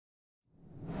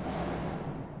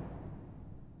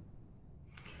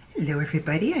Hello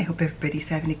everybody, I hope everybody's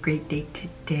having a great day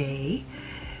today.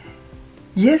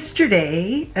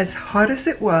 Yesterday, as hot as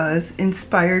it was,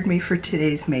 inspired me for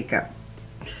today's makeup.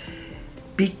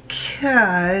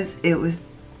 Because it was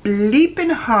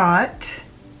bleeping hot,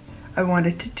 I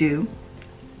wanted to do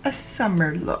a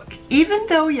summer look. Even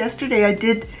though yesterday I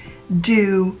did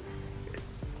do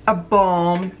a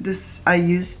balm, I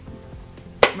used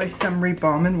my summery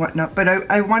balm and whatnot, but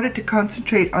I wanted to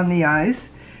concentrate on the eyes.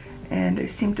 And I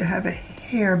seem to have a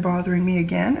hair bothering me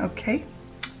again. Okay,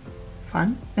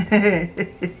 fun.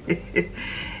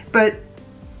 But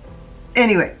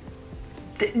anyway,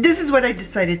 this is what I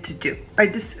decided to do. I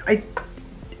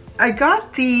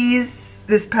got these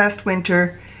this past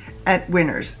winter at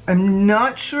Winners. I'm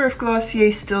not sure if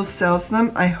Glossier still sells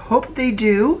them. I hope they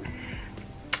do.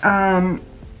 And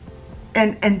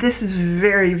this is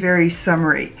very, very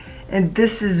summery. And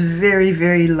this is very,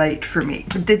 very light for me.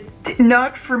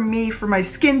 Not for me, for my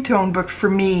skin tone, but for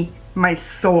me, my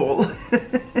soul.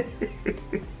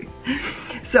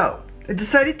 So, I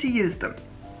decided to use them.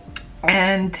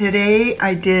 And today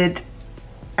I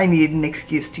needed an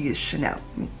excuse to use Chanel.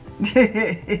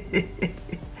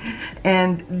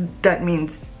 And that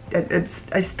means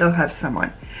I still have some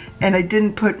on. And I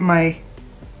didn't put my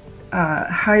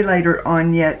highlighter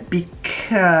on yet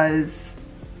because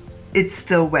it's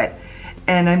still wet.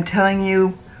 And I'm telling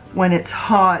you, when it's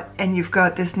hot and you've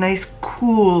got this nice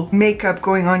cool makeup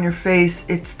going on your face,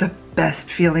 it's the best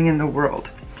feeling in the world.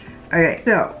 Alright,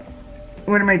 so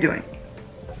what am I doing?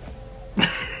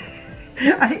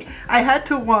 I had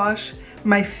to wash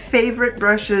my favorite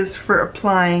brushes for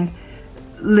applying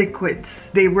liquids.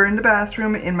 They were in the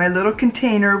bathroom in my little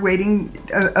container waiting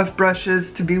of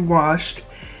brushes to be washed.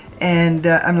 And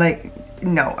I'm like,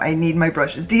 no, I need my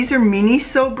brushes. These are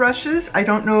Miniso brushes. I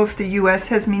don't know if the US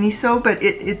has Miniso, but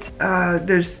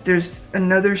there's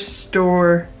another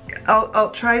store.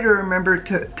 I'll try to remember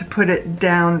to put it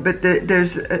down, but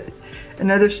there's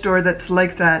another store that's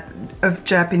like that of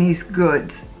Japanese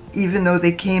goods. Even though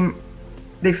they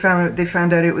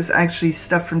found out it was actually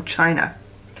stuff from China.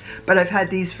 But I've had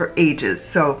these for ages,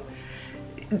 so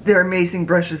they're amazing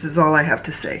brushes is all I have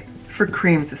to say. For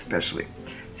creams especially.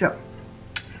 So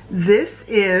this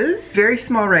is very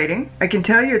small writing. I can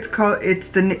tell you it's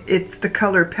the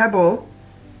color Pebble.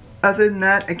 Other than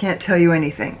that, I can't tell you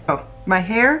anything. Oh, my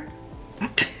hair.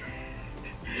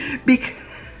 Because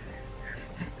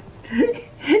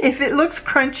if it looks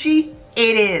crunchy,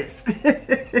 it is.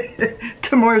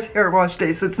 Tomorrow's hair wash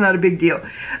day, so it's not a big deal.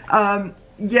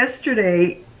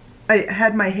 Yesterday, I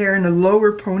had my hair in a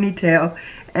lower ponytail,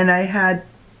 and I had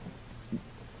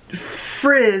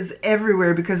frizz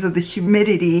everywhere because of the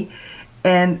humidity,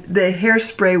 and the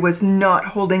hairspray was not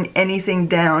holding anything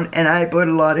down, and I bought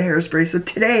a lot of hairspray. So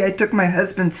today I took my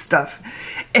husband's stuff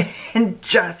and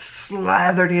just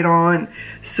slathered it on.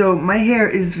 So my hair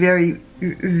is very,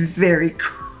 very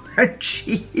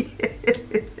crunchy.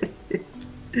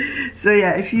 So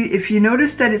yeah, if you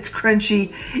notice that it's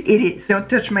crunchy, it is. Don't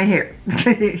touch my hair.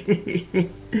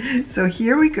 So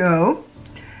here we go.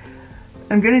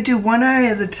 I'm going to do one eye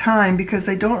at a time because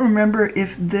I don't remember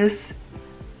if this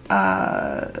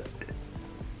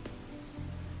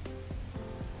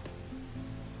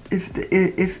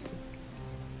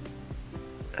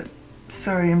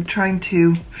sorry, I'm trying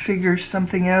to figure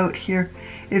something out here,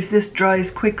 if this dries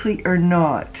quickly or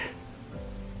not.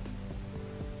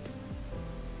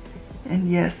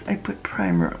 And yes, I put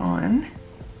primer on.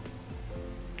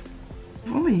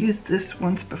 I've only used this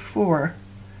once before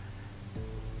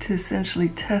to essentially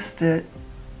test it.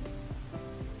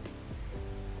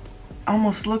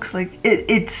 Almost looks like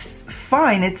it's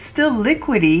fine. It's still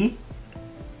liquidy,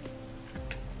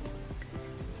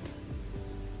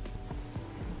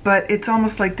 but it's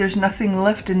almost like there's nothing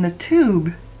left in the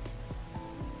tube.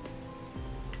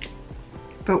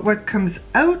 But what comes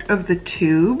out of the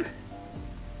tube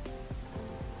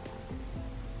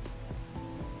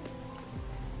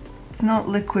it's not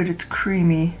liquid, it's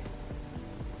creamy.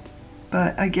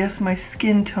 But I guess my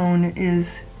skin tone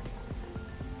is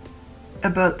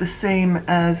about the same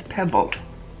as Pebble.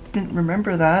 Didn't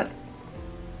remember that.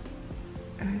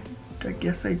 I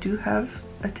guess I do have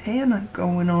a tan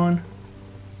going on.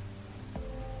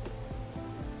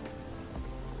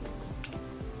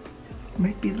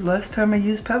 Might be the last time I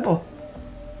use Pebble.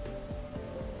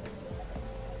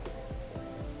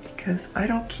 Because I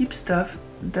don't keep stuff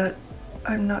that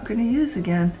I'm not going to use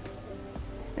again.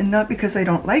 And not because I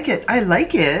don't like it. I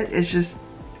like it. It's just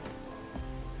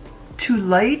too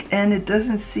light and it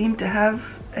doesn't seem to have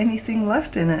anything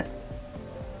left in it.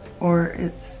 Or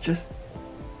it's just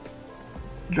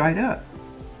dried up.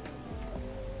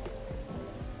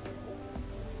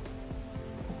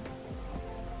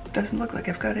 doesn't look like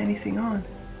I've got anything on.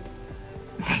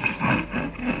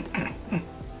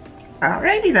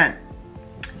 Alrighty then.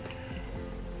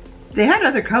 They had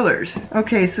other colors.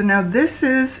 Okay, so now this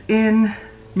is in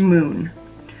Moon.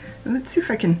 Let's see if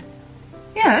I can,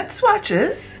 yeah, it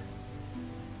swatches.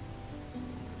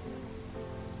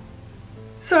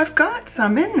 So I've got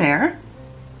some in there.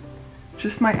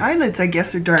 Just my eyelids, I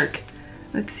guess, are dark.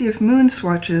 Let's see if Moon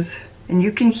swatches. And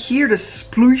you can hear the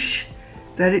sploosh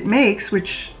that it makes,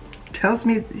 which tells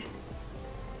me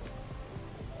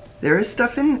there is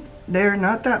stuff in there.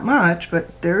 Not that much,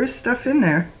 but there is stuff in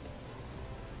there.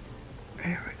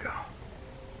 There we go.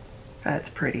 That's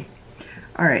pretty.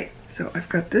 All right, so I've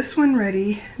got this one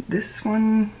ready. This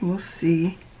one, we'll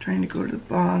see. Trying to go to the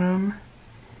bottom.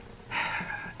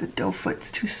 The doe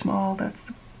foot's too small. That's,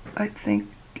 I think,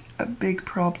 a big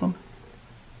problem.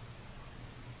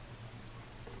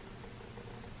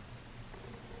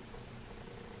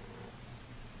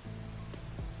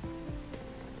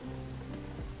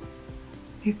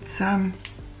 It's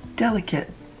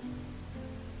delicate.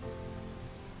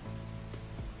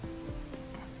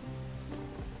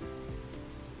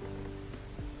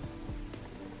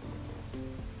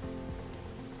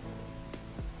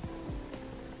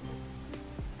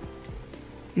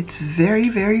 It's very,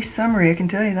 very summery, I can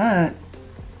tell you that.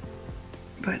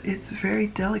 But it's very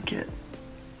delicate.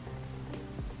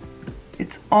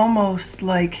 It's almost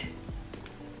like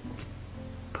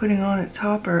putting on a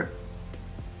topper.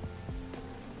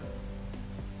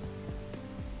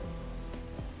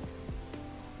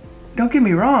 Don't get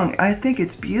me wrong, I think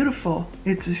it's beautiful.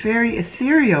 It's very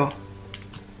ethereal.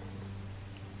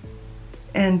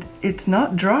 And it's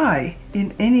not dry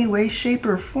in any way, shape,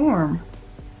 or form.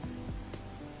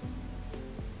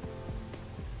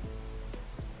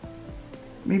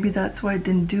 Maybe that's why it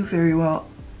didn't do very well,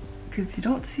 because you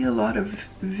don't see a lot of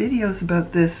videos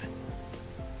about this.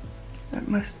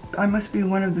 I must be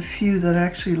one of the few that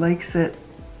actually likes it.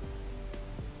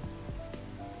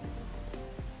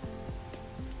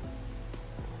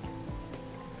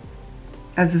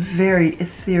 As a very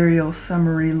ethereal,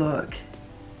 summery look.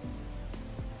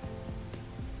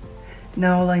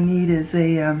 Now all I need is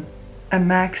a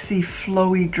maxi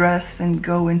flowy dress and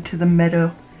go into the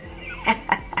meadow.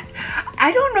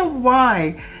 I don't know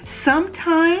why.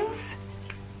 Sometimes,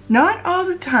 not all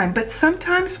the time, but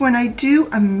sometimes when I do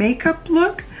a makeup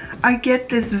look, I get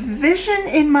this vision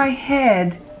in my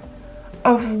head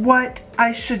of what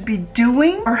I should be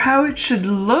doing or how it should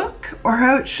look or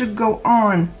how it should go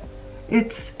on.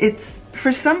 It's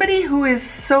for somebody who is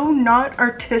so not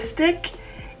artistic,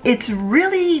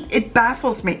 it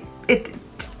baffles me. It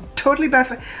totally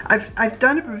baffles. I've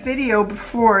done a video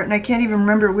before, and I can't even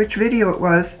remember which video it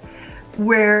was,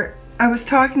 where I was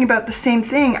talking about the same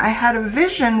thing. I had a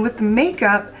vision with the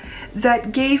makeup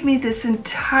that gave me this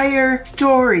entire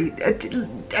story.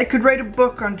 I could write a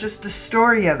book on just the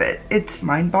story of it. It's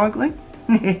mind-boggling.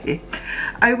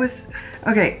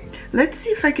 Okay, let's see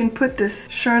if I can put this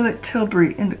Charlotte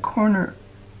Tilbury in the corner.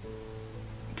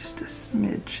 Just a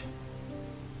smidge.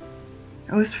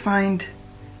 I always find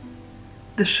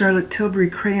the Charlotte Tilbury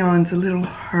crayons a little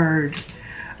hard.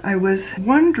 I was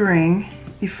wondering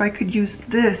if I could use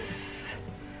this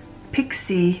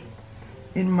Pixie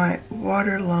in my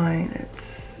waterline.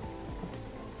 It's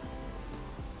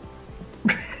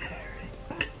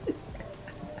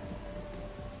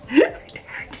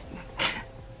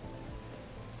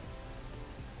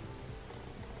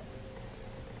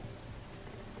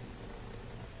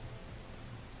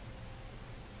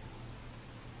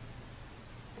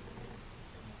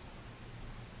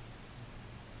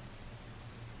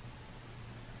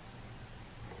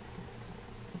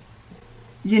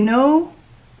you know,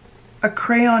 a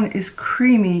crayon is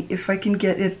creamy if I can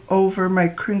get it over my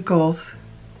crinkles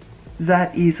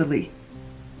that easily.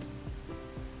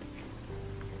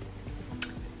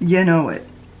 You know it.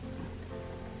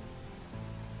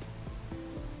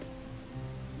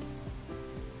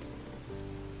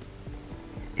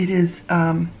 It is,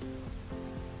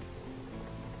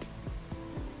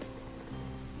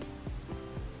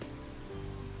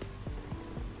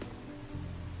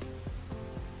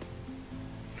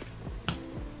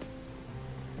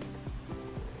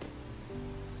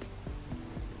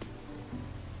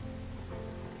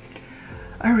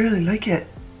 I really like it.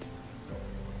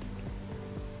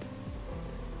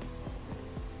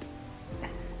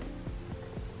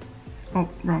 Oh,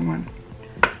 wrong one.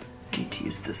 I need to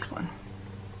use this one.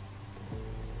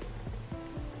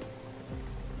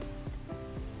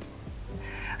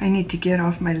 I need to get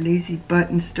off my lazy butt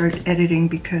and start editing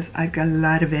because I've got a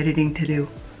lot of editing to do.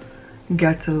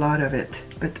 gets a lot of it.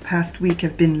 But the past week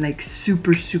I've been like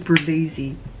super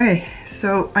lazy. Okay,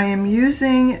 so I am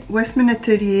using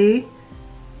Westmanatelier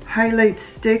highlight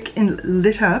stick in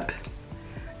Lit Up.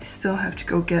 I still have to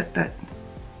go get that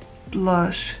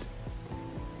blush.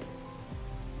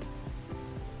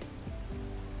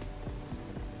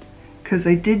 Because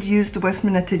I did use the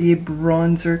Westmanatelier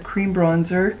bronzer, cream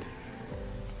bronzer,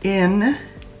 in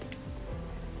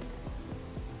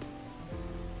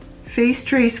Face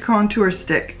Trace Contour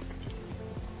Stick.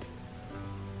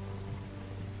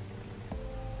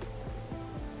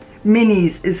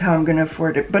 Minis is how I'm gonna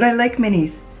afford it, but I like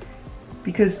minis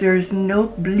because there's no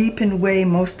bleeping way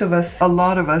a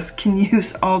lot of us can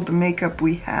use all the makeup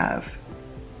we have.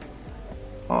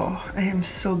 Oh, I am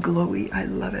so glowy, I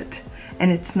love it.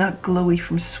 And it's not glowy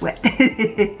from sweat. It's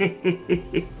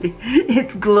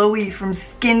glowy from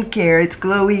skincare, it's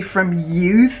glowy from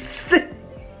youth.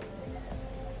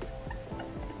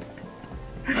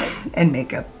 And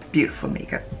makeup, beautiful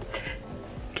makeup.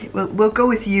 Okay, we'll go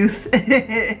with youth.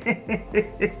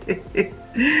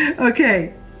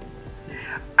 Okay,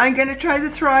 I'm gonna try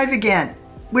the Thrive again.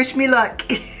 Wish me luck.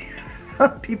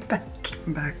 I'll be back.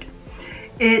 I'm back.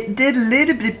 It did a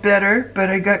little bit better, but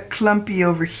I got clumpy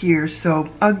over here, so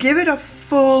I'll give it a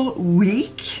full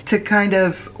week to kind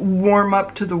of warm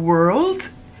up to the world.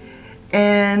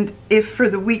 And if for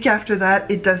the week after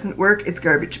that it doesn't work, it's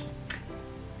garbage.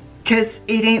 Because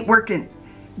it ain't working.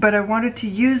 But I wanted to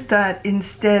use that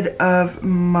instead of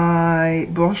my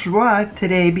Bourjois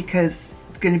today because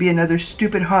it's going to be another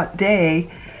stupid hot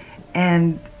day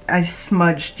and I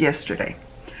smudged yesterday.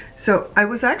 So I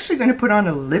was actually going to put on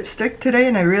a lipstick today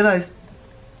and I realized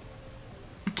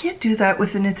you can't do that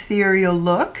with an ethereal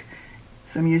look.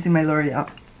 So I'm using my L'Oreal.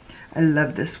 I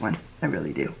love this one. I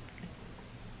really do.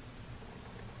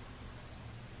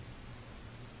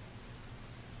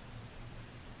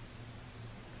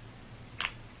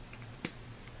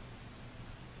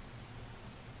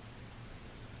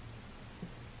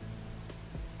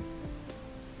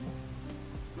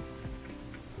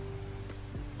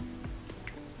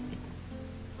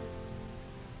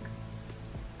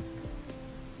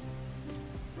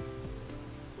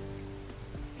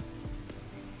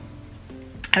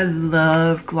 I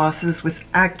love glosses with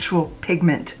actual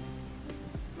pigment.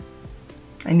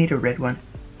 I need a red one.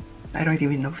 I don't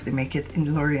even know if they make it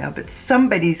in L'Oreal, but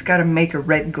somebody's got to make a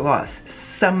red gloss.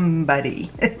 Somebody.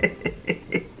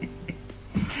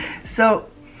 So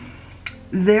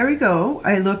there we go.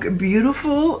 I look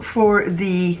beautiful for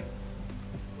the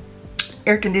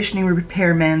air conditioning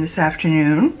repairman this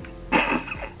afternoon. I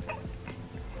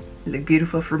look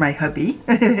beautiful for my hubby.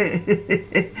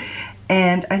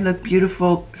 And I look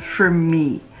beautiful for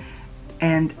me.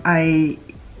 And I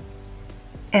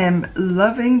am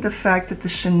loving the fact that the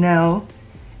Chanel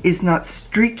is not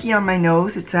streaky on my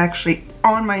nose. It's actually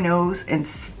on my nose and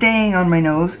staying on my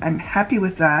nose. I'm happy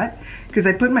with that because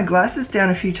I put my glasses down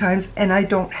a few times and I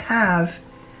don't have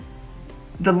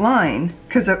the line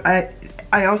because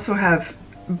I also have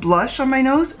blush on my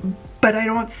nose, but I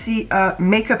don't see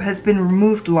makeup has been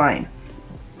removed line.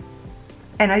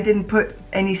 And I didn't put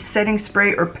any setting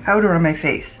spray or powder on my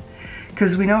face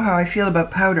because we know how I feel about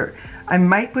powder. I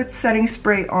might put setting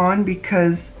spray on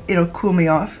because it'll cool me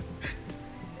off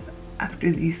after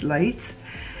these lights.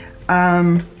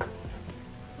 And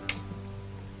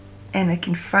I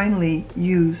can finally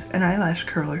use an eyelash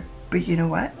curler. But you know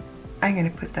what? I'm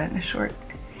gonna put that in a short.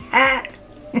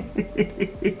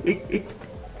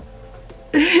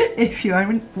 If you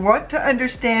want to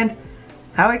understand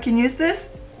how I can use this,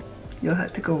 you'll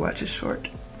have to go watch a short.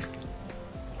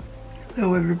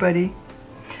 Hello everybody.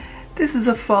 This is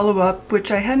a follow-up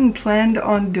which I hadn't planned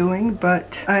on doing,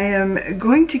 but I am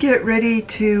going to get ready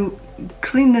to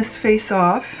clean this face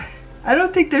off. I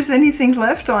don't think there's anything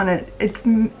left on it.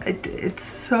 It's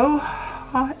so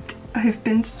hot. I've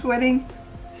been sweating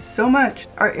so much.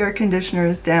 Our air conditioner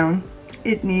is down.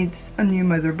 It needs a new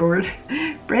motherboard.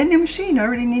 Brand new machine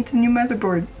already needs a new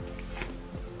motherboard.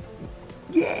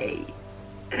 Yay!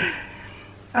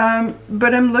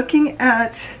 But I'm looking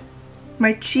at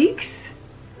my cheeks.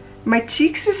 My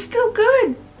cheeks are still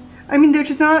good. I mean,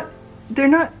 they're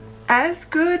not as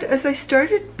good as I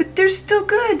started, but they're still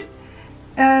good.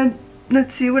 And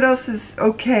let's see what else is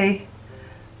okay.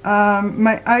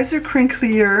 My eyes are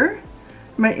crinklier.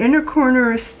 My inner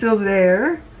corner is still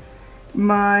there.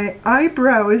 My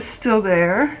eyebrow is still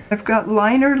there. I've got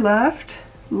liner left.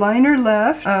 Liner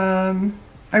left.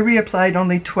 I reapplied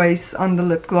only twice on the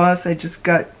lip gloss. I just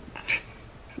got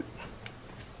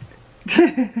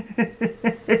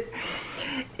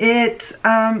it's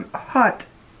hot,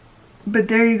 but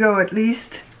there you go. At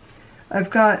least I've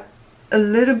got a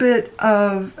little bit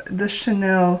of the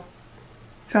Chanel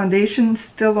foundation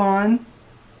still on.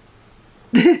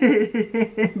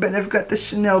 But I've got the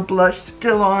Chanel blush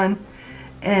still on,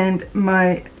 and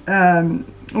my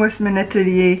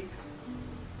Westmanatelier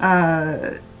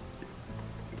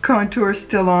contour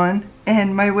still on,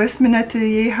 and my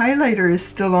Westmanatelier highlighter is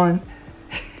still on.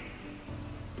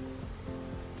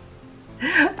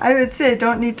 I would say I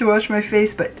don't need to wash my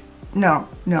face, but no.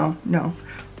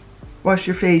 Wash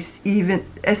your face, even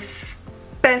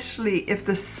especially if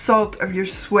the salt of your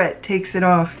sweat takes it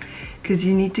off, because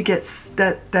you need to get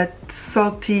that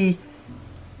salty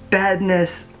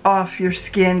badness off your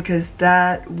skin, because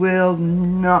that will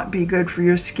not be good for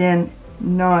your skin,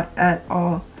 not at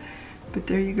all. But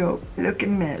there you go, look a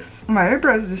mess. My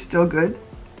eyebrows are still good.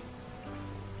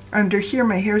 Under here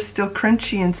my hair is still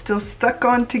crunchy and still stuck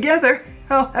on together.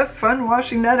 I'll have fun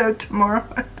washing that out tomorrow.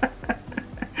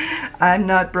 I'm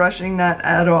not brushing that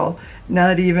at all,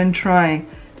 not even trying.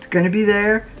 It's gonna be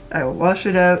there, I will wash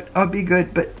it out, I'll be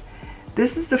good. But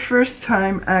this is the first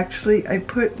time actually I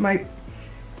put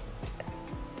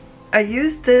I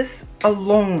used this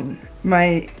alone,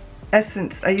 my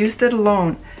essence, I used it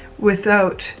alone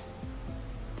without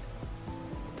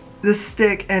the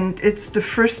stick, and it's the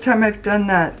first time I've done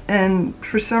that, and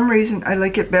for some reason I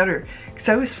like it better because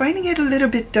I was finding it a little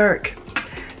bit dark.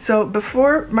 So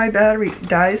before my battery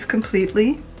dies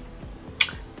completely,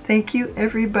 thank you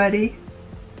everybody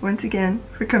once again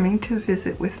for coming to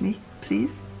visit with me.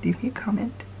 Please leave me a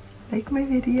comment, like my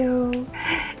video,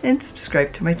 and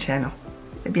subscribe to my channel.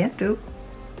 A bientôt.